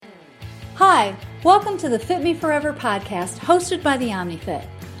Hi, welcome to the Fit Me Forever podcast hosted by the OmniFit.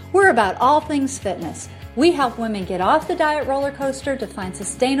 We're about all things fitness. We help women get off the diet roller coaster to find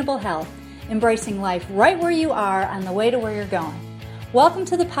sustainable health, embracing life right where you are on the way to where you're going. Welcome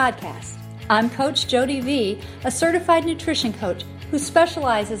to the podcast. I'm Coach Jody V, a certified nutrition coach who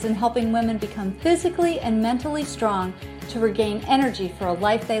specializes in helping women become physically and mentally strong to regain energy for a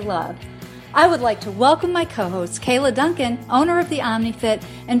life they love. I would like to welcome my co-host, Kayla Duncan, owner of the OmniFit,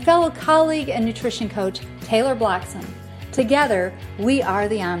 and fellow colleague and nutrition coach, Taylor Bloxham. Together, we are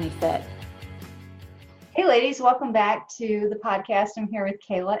the OmniFit. Hey ladies, welcome back to the podcast. I'm here with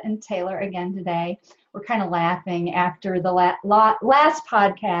Kayla and Taylor again today. We're kind of laughing after the last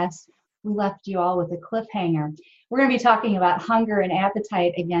podcast. We left you all with a cliffhanger. We're going to be talking about hunger and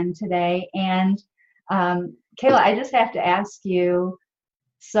appetite again today. And Kayla, I just have to ask you,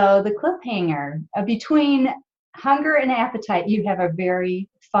 so the cliffhanger, between hunger and appetite, you have a very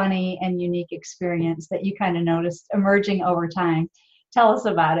funny and unique experience that you kind of noticed emerging over time. Tell us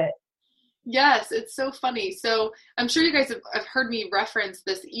about it. Yes, it's so funny. So I'm sure you guys have heard me reference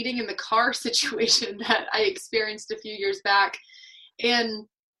this eating in the car situation that I experienced a few years back. And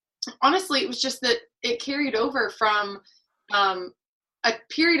honestly, it was just that it carried over from a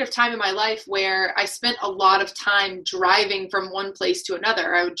period of time in my life where I spent a lot of time driving from one place to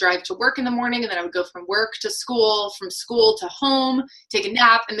another. I would drive to work in the morning, and then I would go from work to school, from school to home, take a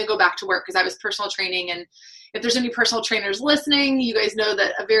nap, and then go back to work because I was personal training. And if there's any personal trainers listening, you guys know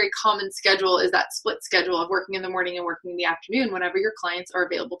that a very common schedule is that split schedule of working in the morning and working in the afternoon whenever your clients are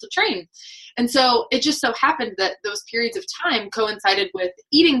available to train. And so it just so happened that those periods of time coincided with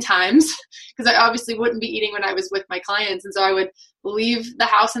eating times, because I obviously wouldn't be eating when I was with my clients. And so I would leave the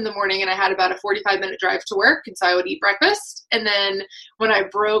house in the morning and I had about a 45-minute drive to work. And so I would eat breakfast. And then when I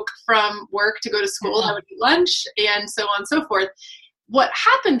broke from work to go to school, I would eat lunch, and so on and so forth. What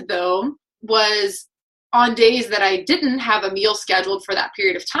happened though was, on days that I didn't have a meal scheduled for that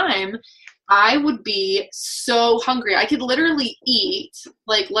period of time, I would be so hungry. I could literally eat,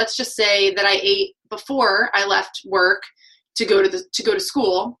 like, let's just say that I ate before I left work to go to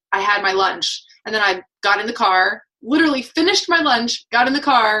school. I had my lunch, and then I got in the car, literally finished my lunch, got in the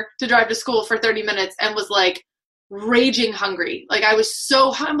car to drive to school for 30 minutes, and was like raging hungry. Like, I was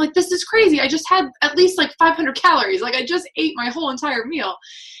so I'm like, this is crazy. I just had at least like 500 calories. Like, I just ate my whole entire meal.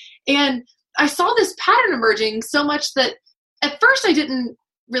 And I saw this pattern emerging so much that at first I didn't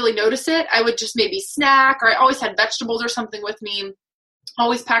really notice it. I would just maybe snack, or I always had vegetables or something with me,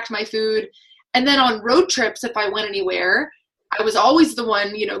 always packed my food. And then on road trips, if I went anywhere, I was always the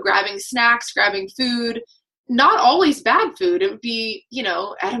one, grabbing snacks, grabbing food, not always bad food. It would be,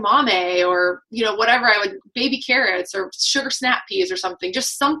 edamame or, whatever. I would, baby carrots or sugar snap peas or something,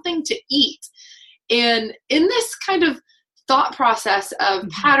 just something to eat. And in this kind of thought process of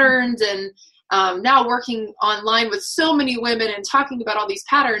patterns and now working online with so many women and talking about all these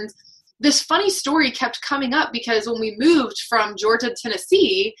patterns, this funny story kept coming up because when we moved from Georgia to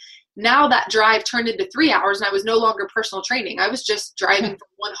Tennessee, now that drive turned into 3 hours and I was no longer personal training. I was just driving from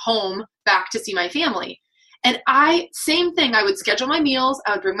one home back to see my family. And same thing, I would schedule my meals,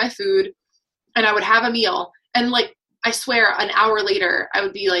 I would bring my food, and I would have a meal. And like, I swear, an hour later, I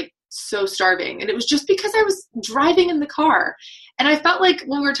would be like, so starving. And it was just because I was driving in the car. And I felt like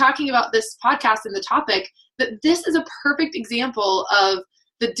when we were talking about this podcast and the topic, that this is a perfect example of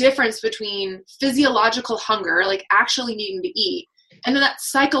the difference between physiological hunger, like actually needing to eat, and then that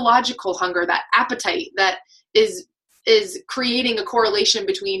psychological hunger, that appetite that is creating a correlation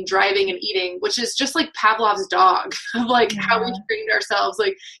between driving and eating, which is just like Pavlov's dog of like how we trained ourselves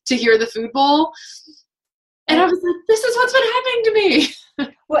like to hear the food bowl. And I was like, this is what's been happening to me.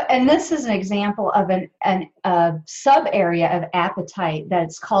 Well, and this is an example of a sub area of appetite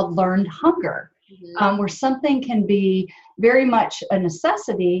that's called learned hunger, where something can be very much a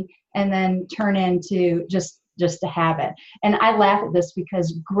necessity and then turn into just a habit. And I laugh at this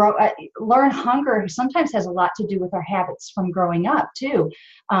because learned hunger sometimes has a lot to do with our habits from growing up too.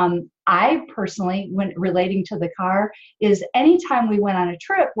 I personally, when relating to the car, is anytime we went on a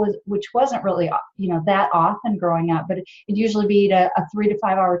trip, which wasn't really that often growing up, but it'd usually be a 3 to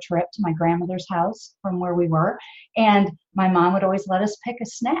 5 hour trip to my grandmother's house from where we were, and my mom would always let us pick a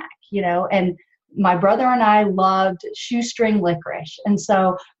snack, and my brother and I loved shoestring licorice. And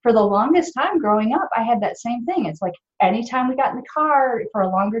so for the longest time growing up, I had that same thing. It's like anytime we got in the car for a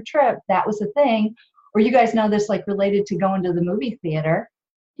longer trip, that was the thing. Or you guys know this, like related to going to the movie theater.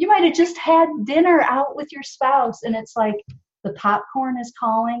 You might have just had dinner out with your spouse and it's like the popcorn is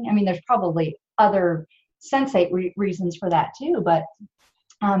calling. I mean, there's probably other sensate reasons for that too, but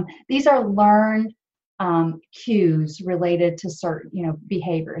these are learned cues related to certain,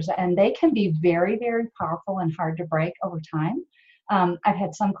 behaviors, and they can be very, very powerful and hard to break over time. I've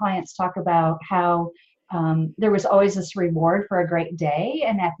had some clients talk about how there was always this reward for a great day,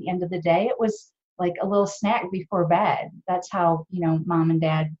 and at the end of the day, it was like a little snack before bed. That's how, mom and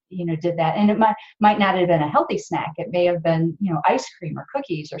dad, did that. And it might not have been a healthy snack. It may have been, ice cream or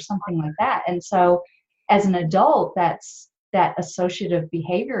cookies or something like that. And so as an adult, that associative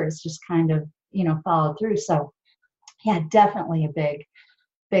behavior is just kind of, followed through. So yeah, definitely a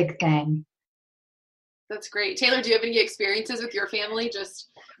big thing. That's great. Taylor, do you have any experiences with your family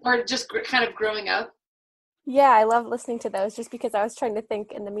or kind of growing up? Yeah, I love listening to those just because I was trying to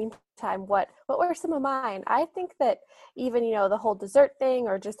think in the meantime, what were some of mine? I think that even, the whole dessert thing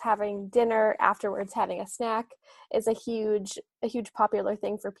or just having dinner afterwards, having a snack is a huge popular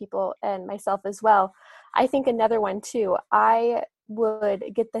thing for people and myself as well. I think another one too, I would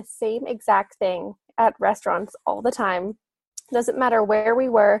get the same exact thing at restaurants all the time. Doesn't matter where we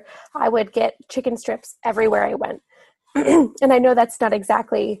were, I would get chicken strips everywhere I went. And I know that's not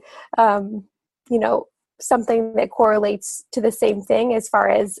exactly, something that correlates to the same thing as far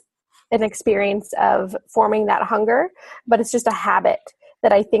as an experience of forming that hunger, but it's just a habit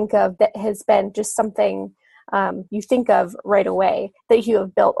that I think of that has been just something you think of right away that you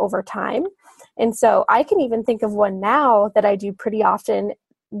have built over time. And so I can even think of one now that I do pretty often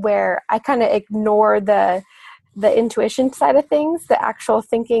where I kind of ignore the intuition side of things, the actual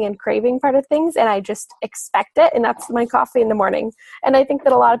thinking and craving part of things, and I just expect it, and that's my coffee in the morning. And I think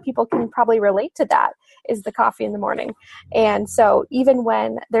that a lot of people can probably relate to that, is the coffee in the morning. And so even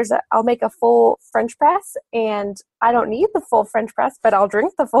when I'll make a full French press, and I don't need the full French press, but I'll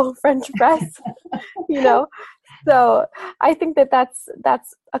drink the full French press, So I think that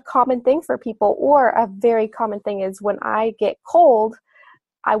that's a common thing for people, or a very common thing is when I get cold,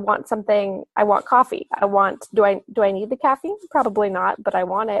 I want coffee. Do I need the caffeine? Probably not, but I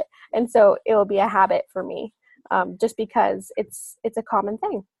want it. And so it will be a habit for me, just because it's a common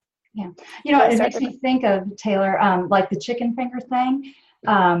thing. Yeah. It makes me think of, Taylor, like the chicken finger thing.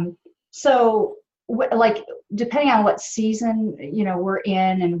 Like depending on what season, we're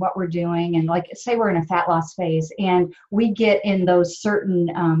in and what we're doing, and like say we're in a fat loss phase and we get in those certain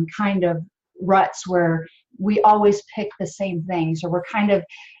kind of ruts where we always pick the same things, or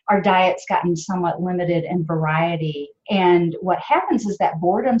our diet's gotten somewhat limited in variety. And what happens is that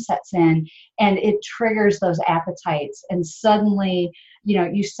boredom sets in and it triggers those appetites. And suddenly,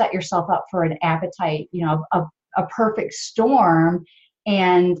 you set yourself up for an appetite, a perfect storm.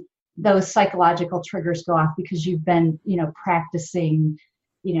 And those psychological triggers go off because you've been, practicing,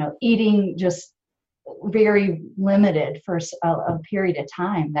 eating just very limited for a period of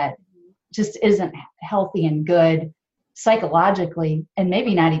time that just isn't healthy and good psychologically, and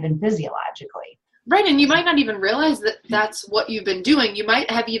maybe not even physiologically. Right. And you might not even realize that that's what you've been doing. You might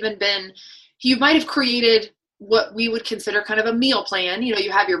have created what we would consider kind of a meal plan.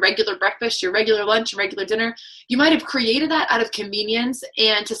 You have your regular breakfast, your regular lunch, and regular dinner. You might have created that out of convenience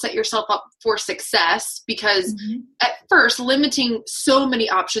and to set yourself up for success, because at first limiting so many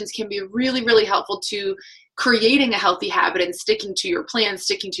options can be really, really helpful to creating a healthy habit and sticking to your plan,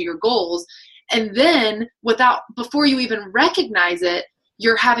 sticking to your goals. And then before you even recognize it,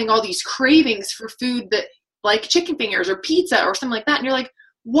 you're having all these cravings for food that like chicken fingers or pizza or something like that. And you're like,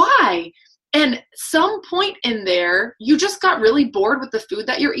 why? And some point in there, you just got really bored with the food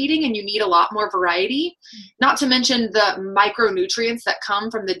that you're eating and you need a lot more variety. Not to mention the micronutrients that come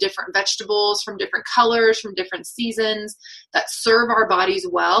from the different vegetables, from different colors, from different seasons, that serve our bodies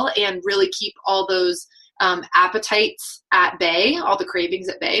well and really keep all those appetites at bay, all the cravings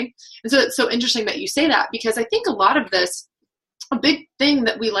at bay. And so it's so interesting that you say that, because I think a lot of this, a big thing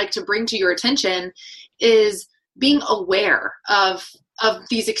that we like to bring to your attention is being aware of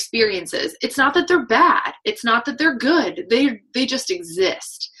these experiences. It's not that they're bad. It's not that they're good. They just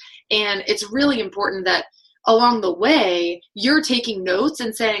exist. And it's really important that along the way, you're taking notes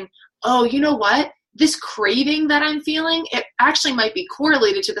and saying, oh, you know what? This craving that I'm feeling, it actually might be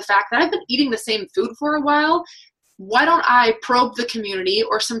correlated to the fact that I've been eating the same food for a while. Why don't I probe the community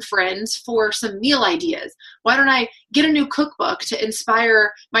or some friends for some meal ideas? Why don't I get a new cookbook to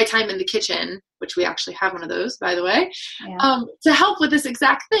inspire my time in the kitchen, which we actually have one of those, by the way, to help with this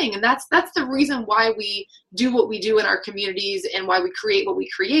exact thing. And that's the reason why we do what we do in our communities and why we create what we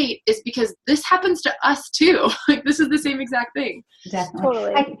create, is because this happens to us too. Like, this is the same exact thing. Definitely.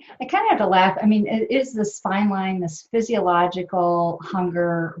 Totally. I kind of have to laugh. I mean, it is this fine line, this physiological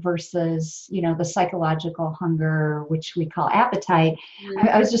hunger versus, the psychological hunger, which we call appetite.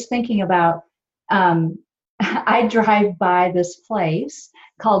 I was just thinking about, I drive by this place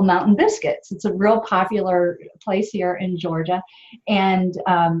called Mountain Biscuits. It's a real popular place here in Georgia. And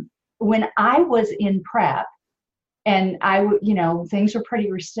when I was in prep, and things were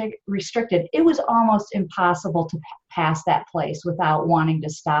pretty restricted, it was almost impossible to pass that place without wanting to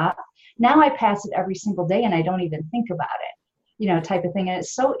stop. Now I pass it every single day and I don't even think about it, type of thing. And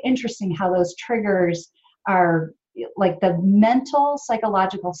it's so interesting how those triggers are like the mental,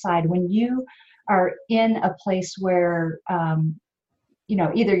 psychological side. When you are in a place where,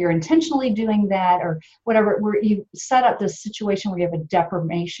 either you're intentionally doing that or whatever, where you set up this situation where you have a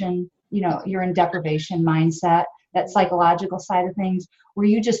deprivation, you're in deprivation mindset, that psychological side of things, where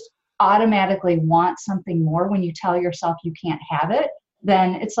you just automatically want something more when you tell yourself you can't have it,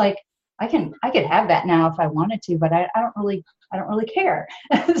 then it's like, I could have that now if I wanted to, but I don't really care.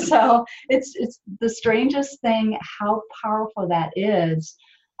 So it's the strangest thing how powerful that is.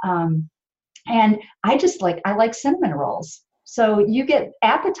 And I like cinnamon rolls. So you get,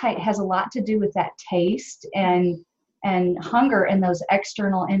 appetite has a lot to do with that taste and hunger and those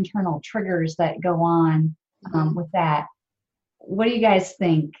external, internal triggers that go on with that. What do you guys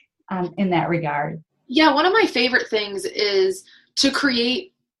think in that regard? Yeah, one of my favorite things is to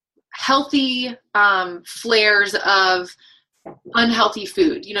create healthy flares of unhealthy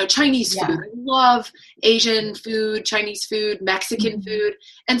food, Chinese food. I love Asian food, Chinese food, Mexican food.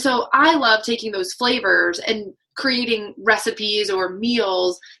 And so I love taking those flavors and creating recipes or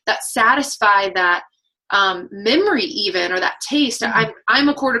meals that satisfy that memory even, or that taste. I'm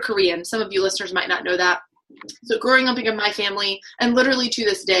a quarter Korean. Some of you listeners might not know that. So growing up in my family, and literally to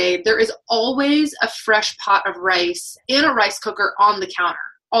this day, there is always a fresh pot of rice in a rice cooker on the counter,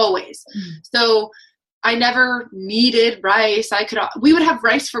 always. So I never needed rice. We would have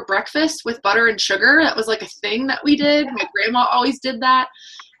rice for breakfast with butter and sugar. That was like a thing that we did. My grandma always did that.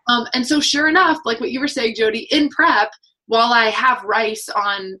 And so sure enough, like what you were saying, Jody, in prep, while I have rice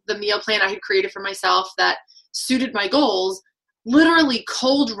on the meal plan I had created for myself that suited my goals, literally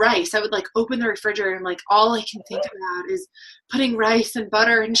cold rice, I would like open the refrigerator and like all I can think about is putting rice and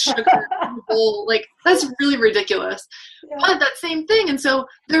butter and sugar in a bowl. Like that's really ridiculous. Yeah. But that same thing. And so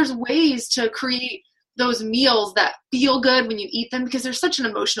there's ways to create those meals that feel good when you eat them, because there's such an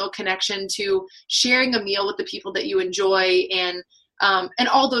emotional connection to sharing a meal with the people that you enjoy, and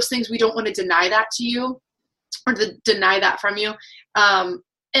all those things. We don't want to deny that to you or to deny that from you.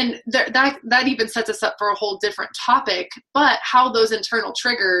 And that even sets us up for a whole different topic, but how those internal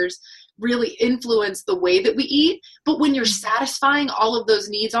triggers really influence the way that we eat. But when you're satisfying all of those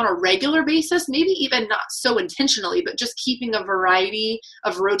needs on a regular basis, maybe even not so intentionally, but just keeping a variety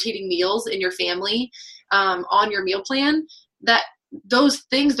of rotating meals in your family on your meal plan, that those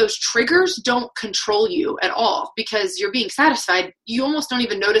things, those triggers don't control you at all, because you're being satisfied. You almost don't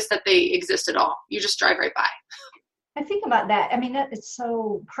even notice that they exist at all. You just drive right by. I think about that. I mean, it's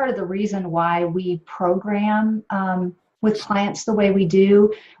so part of the reason why we program with clients the way we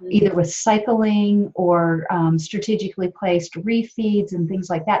do, either with cycling or strategically placed refeeds and things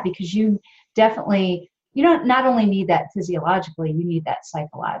like that, because you definitely, not only need that physiologically, you need that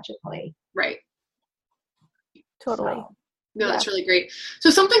psychologically. Right. Totally. So, no, that's really great. So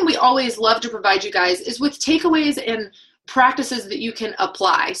something we always love to provide you guys is with takeaways and practices that you can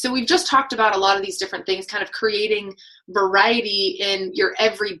apply. So we've just talked about a lot of these different things, kind of creating variety in your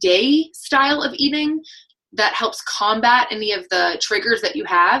everyday style of eating that helps combat any of the triggers that you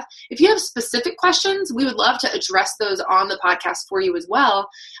have. If you have specific questions, we would love to address those on the podcast for you as well,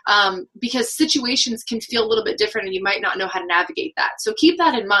 because situations can feel a little bit different and you might not know how to navigate that. So keep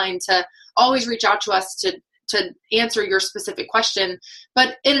that in mind to always reach out to us to answer your specific question.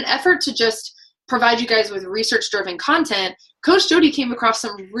 But in an effort to just provide you guys with research-driven content, Coach Jody came across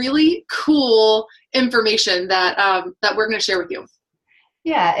some really cool information that we're going to share with you.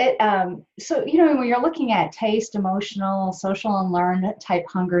 Yeah. So, when you're looking at taste, emotional, social, and learned type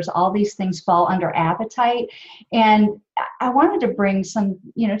hungers, all these things fall under appetite. And I wanted to bring some,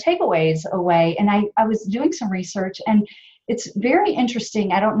 takeaways away. And I was doing some research, and it's very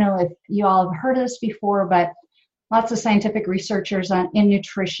interesting. I don't know if you all have heard of this before, but lots of scientific researchers in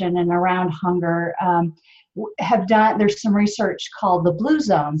nutrition and around hunger have done, there's some research called the blue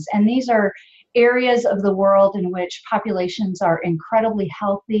zones. And these are areas of the world in which populations are incredibly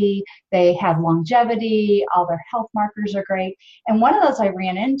healthy. They have longevity, all their health markers are great. And one of those I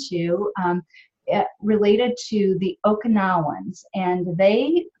ran into related to the Okinawans, and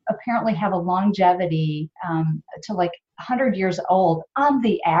they apparently have a longevity to like 100 years old on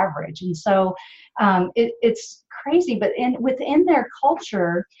the average. And so it's crazy, but within their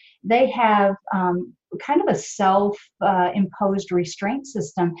culture, they have kind of a self-imposed restraint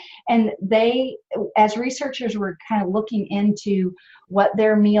system. And they, as researchers, were kind of looking into what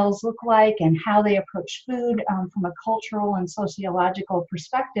their meals look like and how they approach food from a cultural and sociological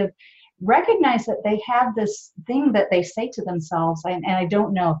perspective, recognize that they have this thing that they say to themselves, and I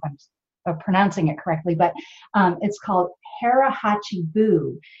don't know if I'm pronouncing it correctly, but it's called Hara Hachi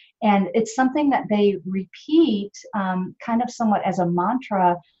Bu. And it's something that they repeat kind of somewhat as a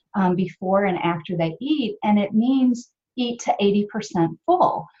mantra before and after they eat. And it means eat to 80%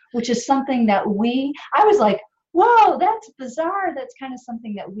 full, which is something that I was like, whoa, that's bizarre. That's kind of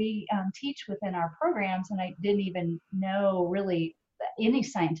something that we teach within our programs. And I didn't even know really any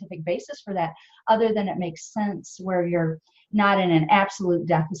scientific basis for that, other than it makes sense where you're not in an absolute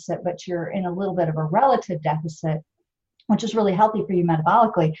deficit, but you're in a little bit of a relative deficit, which is really healthy for you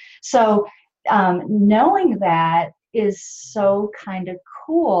metabolically. So knowing that is so kind of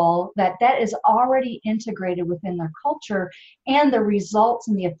cool that is already integrated within their culture, and the results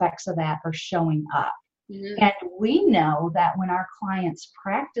and the effects of that are showing up. Mm-hmm. And we know that when our clients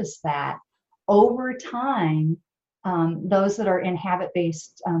practice that over time, those that are in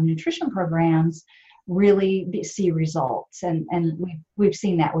habit-based nutrition programs really see results, and we've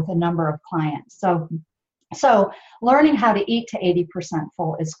seen that with a number of clients. So learning how to eat to 80%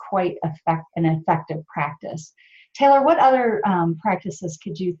 full is quite an effective practice. Taylor, what other practices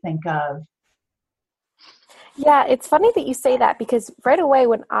could you think of? Yeah, it's funny that you say that, because right away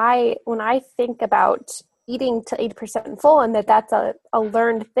when I think about eating to 80% full and that's a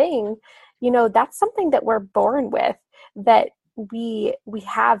learned thing, that's something that we're born with, that we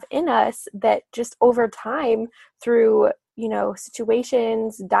have in us, that just over time through,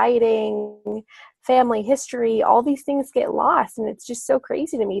 situations, dieting, family history, all these things get lost. And it's just so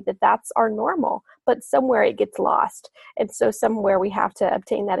crazy to me that that's our normal, but somewhere it gets lost. And so somewhere we have to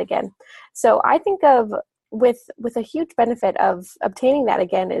obtain that again. So I think of with a huge benefit of obtaining that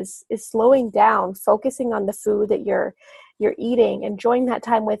again is slowing down, focusing on the food that you're eating, enjoying that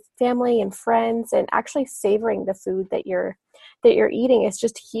time with family and friends, and actually savoring the food that you're eating is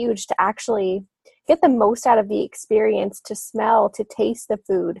just huge to actually get the most out of the experience, to smell, to taste the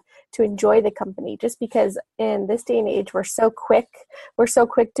food, to enjoy the company. Just because in this day and age, we're so quick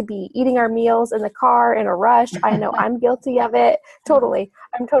to be eating our meals in the car in a rush. I know I'm guilty of it. Totally.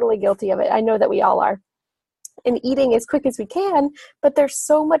 I'm totally guilty of it. I know that we all are. And eating as quick as we can, but there's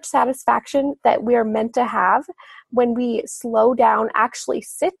so much satisfaction that we are meant to have when we slow down, actually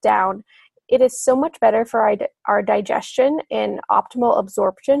sit down. It is so much better for our digestion and optimal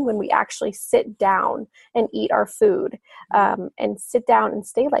absorption when we actually sit down and eat our food, and sit down and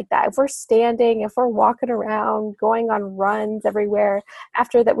stay like that. If we're standing, if we're walking around, going on runs everywhere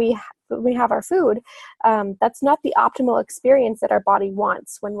after that we have our food, that's not the optimal experience that our body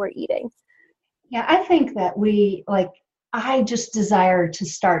wants when we're eating. Yeah, I think that I just desire to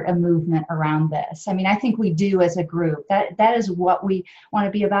start a movement around this. I mean, I think we do as a group. That is what we want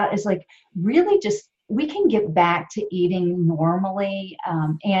to be about, is really just, we can get back to eating normally.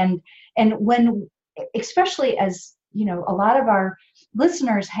 And when, especially as, a lot of our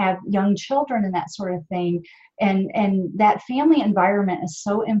listeners have young children and that sort of thing. And that family environment is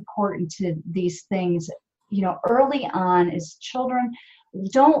so important to these things, early on as children.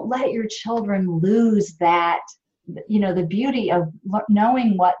 Don't let your children lose that, the beauty of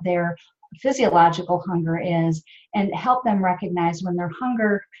knowing what their physiological hunger is, and help them recognize when their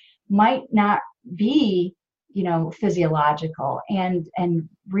hunger might not be, physiological, and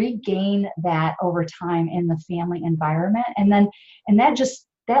regain that over time in the family environment. And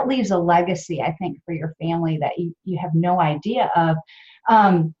that leaves a legacy, I think, for your family that you have no idea of.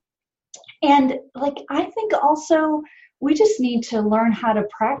 And I think also, we just need to learn how to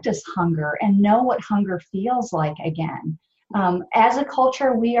practice hunger and know what hunger feels like again. As a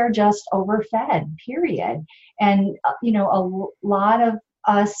culture, we are just overfed, period. And, a lot of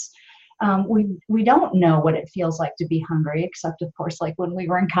us, we don't know what it feels like to be hungry, except, of course, when we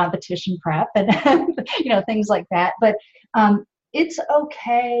were in competition prep and, things like that. But it's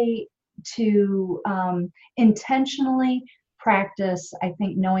okay to intentionally practice, I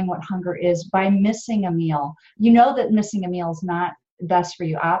think, knowing what hunger is by missing a meal. That missing a meal is not best for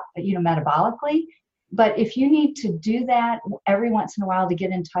you, metabolically, but if you need to do that every once in a while to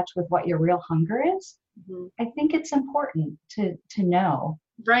get in touch with what your real hunger is, mm-hmm. I think it's important to know.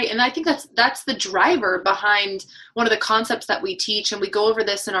 Right. And I think that's the driver behind one of the concepts that we teach. And we go over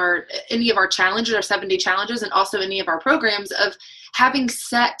this in any of our challenges, our 7-day challenges, and also any of our programs, of having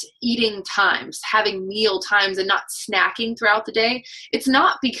set eating times, having meal times, and not snacking throughout the day. It's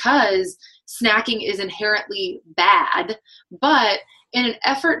not because snacking is inherently bad, but in an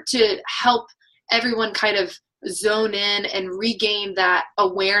effort to help everyone kind of zone in and regain that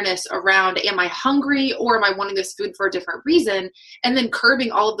awareness around, am I hungry or am I wanting this food for a different reason? And then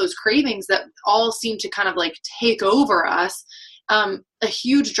curbing all of those cravings that all seem to kind of like take over us. A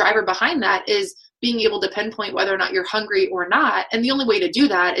huge driver behind that is being able to pinpoint whether or not you're hungry or not. And the only way to do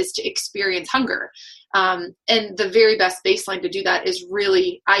that is to experience hunger. And the very best baseline to do that is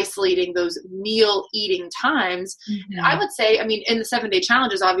really isolating those meal eating times. Mm-hmm. And I would say, I mean, in the 7-day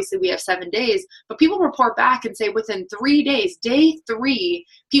challenges, obviously we have 7 days, but people report back and say within 3 days, day 3,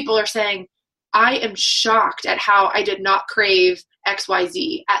 people are saying, I am shocked at how I did not crave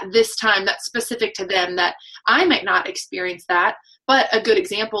XYZ at this time. That's specific to them, that I might not experience that. But a good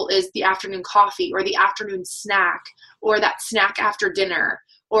example is the afternoon coffee or the afternoon snack or that snack after dinner.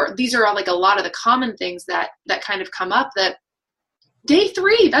 Or these are all like a lot of the common things that kind of come up that day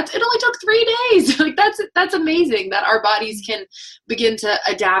 3, it only took 3 days. Like that's amazing that our bodies can begin to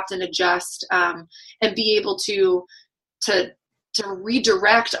adapt and adjust and be able to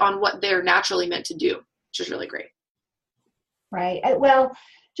redirect on what they're naturally meant to do, which is really great. Right. Well,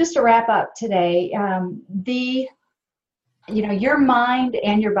 just to wrap up today, your mind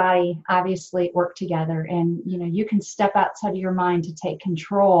and your body obviously work together, and, you can step outside of your mind to take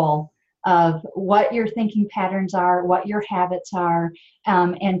control of what your thinking patterns are, what your habits are,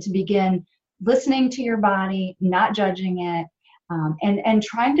 and to begin listening to your body, not judging it, and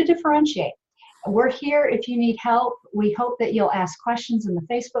trying to differentiate. We're here if you need help. We hope that you'll ask questions in the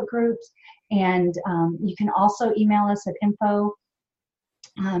Facebook groups, and you can also email us at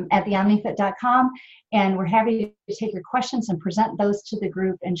info@theomnifit.com, and we're happy to take your questions and present those to the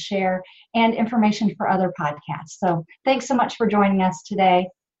group and share and information for other podcasts. So thanks so much for joining us today.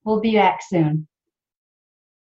 We'll be back soon.